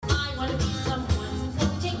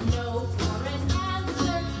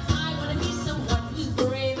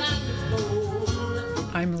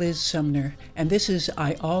Liz Sumner, and this is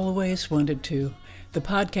I Always Wanted To, the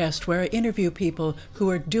podcast where I interview people who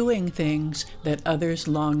are doing things that others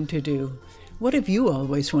long to do. What have you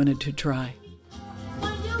always wanted to try?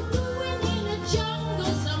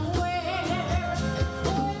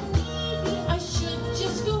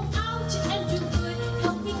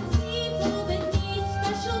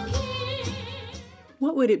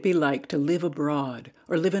 What would it be like to live abroad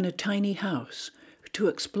or live in a tiny house, to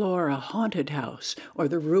explore a haunted house or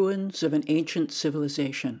the ruins of an ancient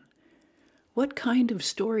civilization? What kind of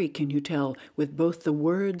story can you tell with both the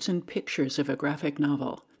words and pictures of a graphic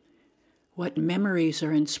novel? What memories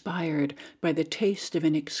are inspired by the taste of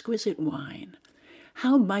an exquisite wine?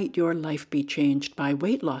 How might your life be changed by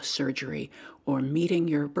weight loss surgery or meeting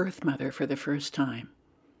your birth mother for the first time?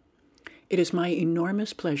 It is my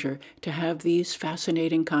enormous pleasure to have these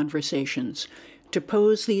fascinating conversations, to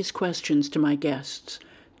pose these questions to my guests,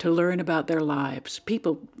 to learn about their lives,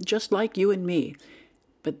 people just like you and me.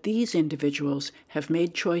 But these individuals have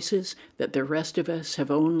made choices that the rest of us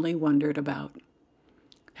have only wondered about.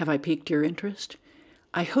 Have I piqued your interest?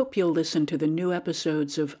 I hope you'll listen to the new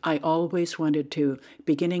episodes of I Always Wanted To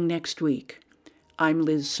beginning next week. I'm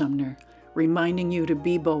Liz Sumner, reminding you to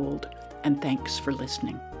be bold, and thanks for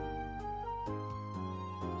listening.